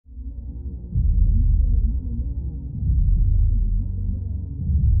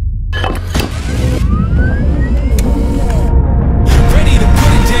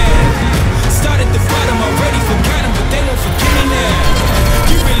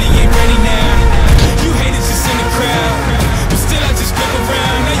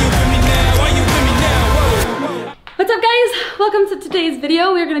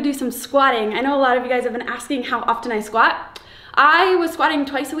do some squatting. I know a lot of you guys have been asking how often I squat. I was squatting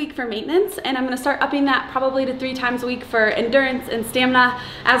twice a week for maintenance, and I'm gonna start upping that probably to 3 times a week for endurance and stamina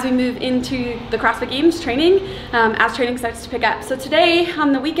as we move into the CrossFit Games training, as training starts to pick up. So today,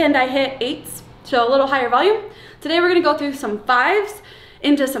 on the weekend, I hit 8s, so a little higher volume. Today we're gonna go through some 5s,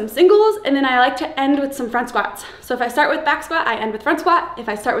 into some singles, and then I like to end with some front squats. So if I start with back squat, I end with front squat. If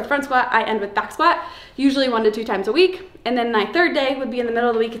I start with front squat, I end with back squat, usually 1 to 2 times a week. And then my third day would be in the middle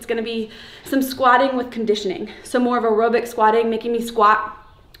of the week. It's gonna be some squatting with conditioning. So more of aerobic squatting, making me squat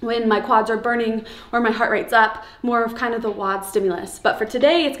when my quads are burning or my heart rate's up, more of kind of the WOD stimulus. But for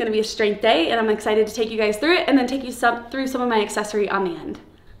today, it's gonna be a strength day, and I'm excited to take you guys through it and then take you through some of my accessory on the end.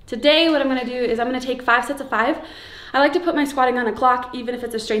 Today, what I'm gonna do is I'm gonna take 5 sets of 5. I like to put my squatting on a clock, even if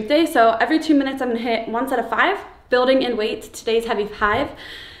it's a strength day. So every 2 minutes, I'm gonna hit 1 set of 5, building in weights. Today's heavy 5.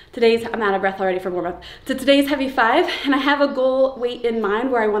 I'm out of breath already for warm up. So today's heavy 5, and I have a goal weight in mind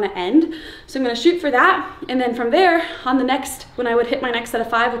where I wanna end. So I'm gonna shoot for that. And then from there, on the next, when I would hit my next set of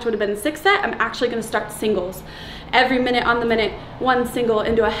 5, which would have been 6 set, I'm actually gonna start singles. Every minute on the minute, 1 single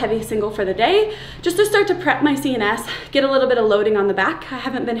into a heavy single for the day, just to start to prep my CNS, get a little bit of loading on the back. I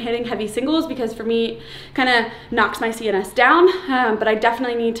haven't been hitting heavy singles because for me, kind of knocks my CNS down, but I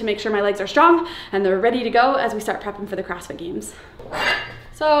definitely need to make sure my legs are strong and they're ready to go as we start prepping for the CrossFit Games.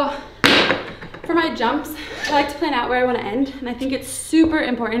 So for my jumps, I like to plan out where I want to end, and I think it's super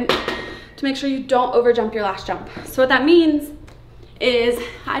important to make sure you don't over jump your last jump. So what that means is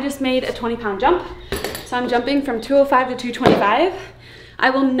I just made a 20-pound jump. So I'm jumping from 205 to 225. I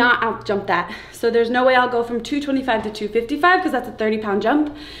will not out jump that. So there's no way I'll go from 225 to 255 because that's a 30-pound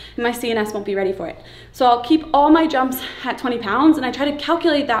jump and my CNS won't be ready for it. So I'll keep all my jumps at 20 pounds, and I try to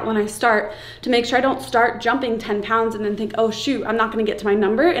calculate that when I start to make sure I don't start jumping 10 pounds and then think, oh shoot, I'm not gonna get to my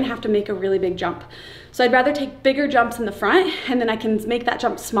number and have to make a really big jump. So I'd rather take bigger jumps in the front, and then I can make that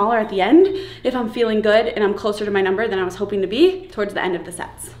jump smaller at the end if I'm feeling good and I'm closer to my number than I was hoping to be towards the end of the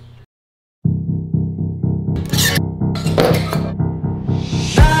sets.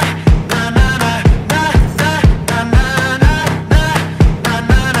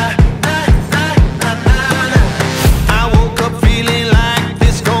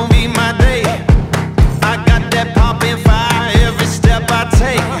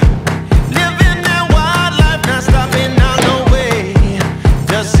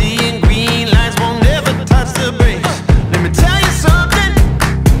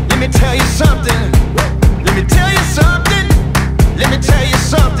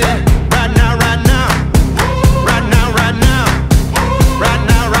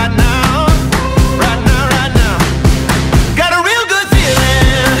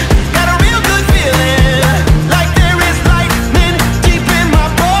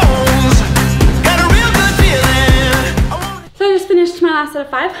 Set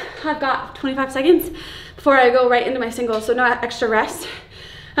of 5. I've got 25 seconds before I go right into my singles, so no extra rest.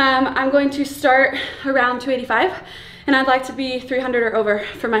 I'm going to start around 285, and I'd like to be 300 or over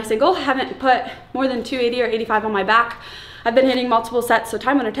for my single. I haven't put more than 280 or 85 on my back. I've been hitting multiple sets, so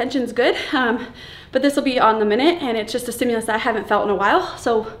time under tension is good, but this will be on the minute, and it's just a stimulus that I haven't felt in a while,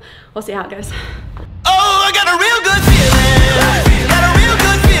 so we'll see how it goes. Oh, I got a real good feeling. Got a real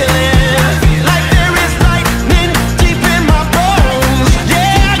good feeling. Like there is lightning deep in my bones.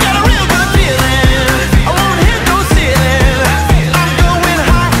 Yeah, I got a real good feeling. I won't hit no ceiling. I'm going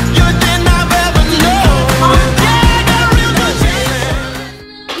higher than I've ever known. Yeah, I got a real good feeling.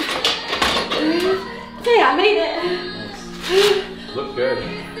 Hey, I made it. Nice. Look good.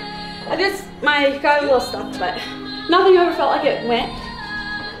 I got a little stuck, but nothing ever felt like it went.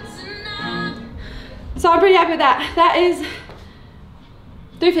 So I'm pretty happy with that. That is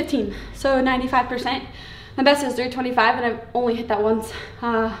 315, so 95%. My best is 325, and I've only hit that once.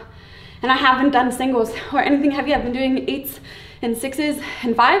 And I haven't done singles or anything heavy. I've been doing 8s and 6s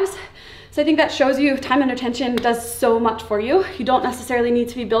and 5s. So I think that shows you time under tension does so much for you. You don't necessarily need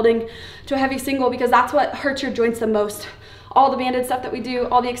to be building to a heavy single, because that's what hurts your joints the most. All the banded stuff that we do,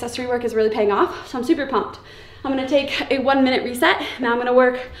 all the accessory work is really paying off. So I'm super pumped. I'm gonna take a 1-minute reset. Now I'm gonna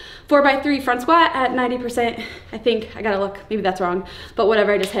work 4x3 front squat at 90%. I think, I gotta look, maybe that's wrong, but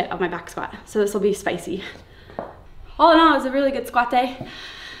whatever I just hit on my back squat. So this will be spicy. All in all, it was a really good squat day.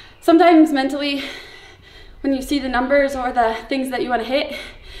 Sometimes mentally, when you see the numbers or the things that you wanna hit,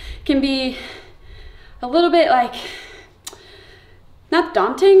 can be a little bit like, not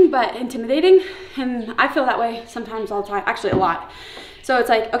daunting, but intimidating. And I feel that way sometimes all the time, actually a lot. So it's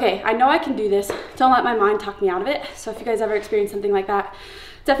like, okay, I know I can do this. Don't let my mind talk me out of it. So if you guys ever experience something like that,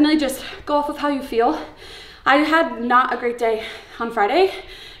 definitely just go off of how you feel. I had not a great day on Friday,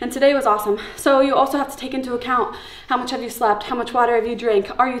 and today was awesome. So you also have to take into account how much have you slept, how much water have you drank,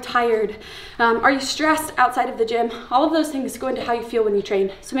 are you tired, are you stressed outside of the gym? All of those things go into how you feel when you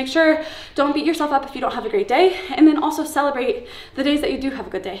train. So make sure, don't beat yourself up if you don't have a great day, and then also celebrate the days that you do have a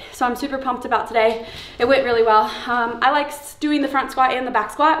good day. So I'm super pumped about today. It went really well. I like doing the front squat and the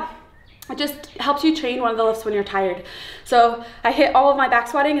back squat. It just helps you train one of the lifts when you're tired. So I hit all of my back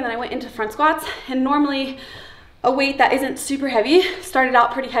squatting and then I went into front squats, and normally a weight that isn't super heavy started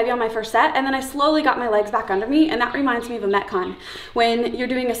out pretty heavy on my first set, and then I slowly got my legs back under me, and that reminds me of a Metcon. When you're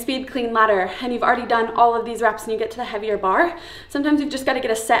doing a speed clean ladder and you've already done all of these reps and you get to the heavier bar, sometimes you've just got to get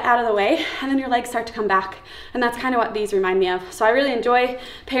a set out of the way and then your legs start to come back, and that's kind of what these remind me of. So I really enjoy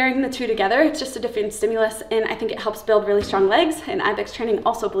pairing the two together. It's just a different stimulus, and I think it helps build really strong legs, and IBEX training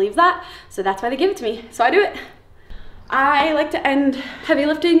also believes that, so that's why they give it to me. So I do it. I like to end heavy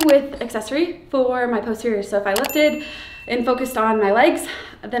lifting with accessory for my posterior. So if I lifted and focused on my legs,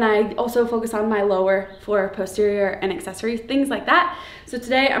 then I also focus on my lower for posterior and accessories, things like that. So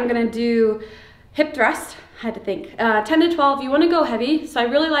today I'm gonna do hip thrust. I had to think. 10 to 12, you wanna go heavy. So I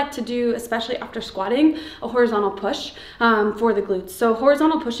really like to do, especially after squatting, a horizontal push for the glutes. So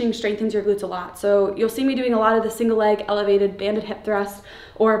horizontal pushing strengthens your glutes a lot. So you'll see me doing a lot of the single leg elevated banded hip thrust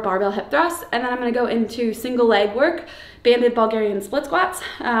or barbell hip thrust. And then I'm gonna go into single leg work, banded Bulgarian split squats,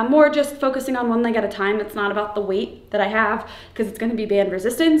 more just focusing on one leg at a time. It's not about the weight that I have because it's gonna be band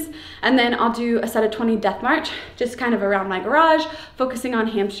resistance. And then I'll do a set of 20 death march, just kind of around my garage, focusing on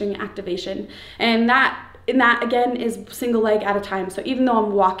hamstring activation. And that again is single leg at a time. So even though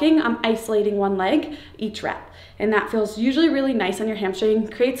I'm walking, I'm isolating one leg each rep. And that feels usually really nice on your hamstring,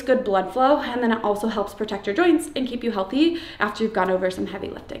 creates good blood flow, and then it also helps protect your joints and keep you healthy after you've gone over some heavy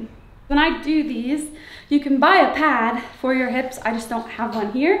lifting. When I do these, you can buy a pad for your hips. I just don't have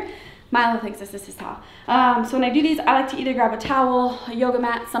one here. Milo thinks this is tall. So when I do these, I like to either grab a towel, a yoga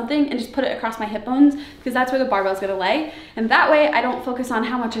mat, something, and just put it across my hip bones, because that's where the barbell is gonna lay. And that way I don't focus on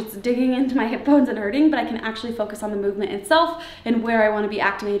how much it's digging into my hip bones and hurting, but I can actually focus on the movement itself and where I wanna be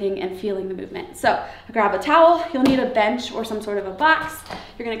activating and feeling the movement. So I grab a towel, you'll need a bench or some sort of a box.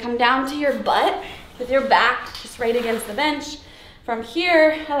 You're gonna come down to your butt with your back just right against the bench. From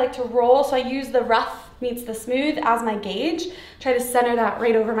here, I like to roll, so I use the rough meets the smooth as my gauge. Try to center that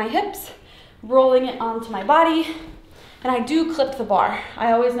right over my hips, rolling it onto my body. And I do clip the bar.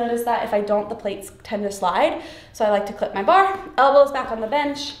 I always notice that if I don't, the plates tend to slide. So I like to clip my bar, elbows back on the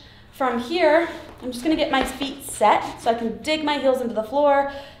bench. From here, I'm just gonna get my feet set so I can dig my heels into the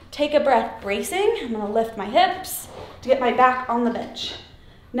floor, take a breath, bracing. I'm gonna lift my hips to get my back on the bench.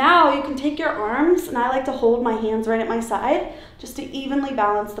 Now you can take your arms, and I like to hold my hands right at my side just to evenly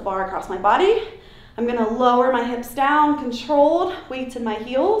balance the bar across my body. I'm gonna lower my hips down, controlled, weights in my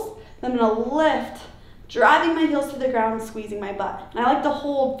heels. Then I'm gonna lift, driving my heels to the ground, squeezing my butt. And I like to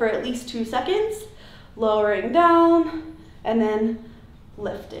hold for at least 2 seconds, lowering down, and then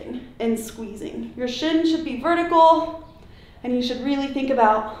lifting and squeezing. Your shin should be vertical, and you should really think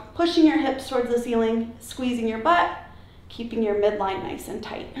about pushing your hips towards the ceiling, squeezing your butt, keeping your midline nice and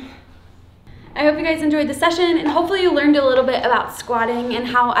tight. I hope you guys enjoyed the session, and hopefully you learned a little bit about squatting and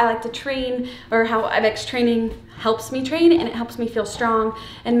how I like to train, or how IBEX training helps me train, and it helps me feel strong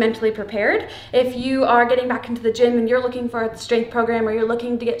and mentally prepared. If you are getting back into the gym and you're looking for a strength program, or you're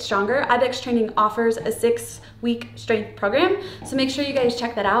looking to get stronger, IBEX training offers a 6-week strength program. So make sure you guys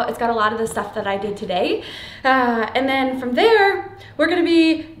check that out. It's got a lot of the stuff that I did today. And then from there, we're gonna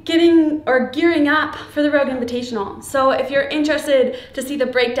be gearing up for the Rogue Invitational. So if you're interested to see the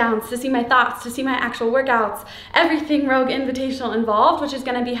breakdowns, to see my thoughts, to see my actual workouts, everything Rogue Invitational involved, which is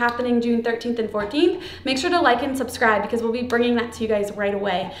gonna be happening June 13th and 14th, make sure to like and subscribe, because we'll be bringing that to you guys right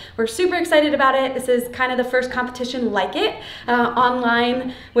away. We're super excited about it. This is kind of the first competition like it,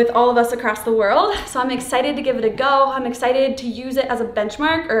 online with all of us across the world. So I'm excited to give it a go. I'm excited to use it as a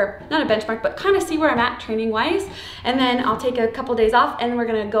benchmark, or not a benchmark, but kind of see where I'm at training wise. And then I'll take a couple days off, and we're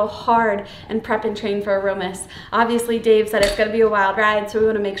gonna go hard and prep and train for Aromas. Obviously, Dave said it's gonna be a wild ride, so we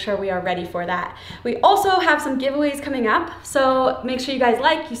wanna make sure we are ready for that. We also have some giveaways coming up, so make sure you guys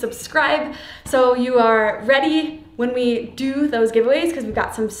you subscribe, so you are ready when we do those giveaways, because we've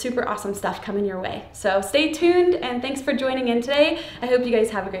got some super awesome stuff coming your way. So stay tuned, and thanks for joining in today. I hope you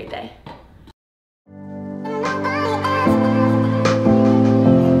guys have a great day.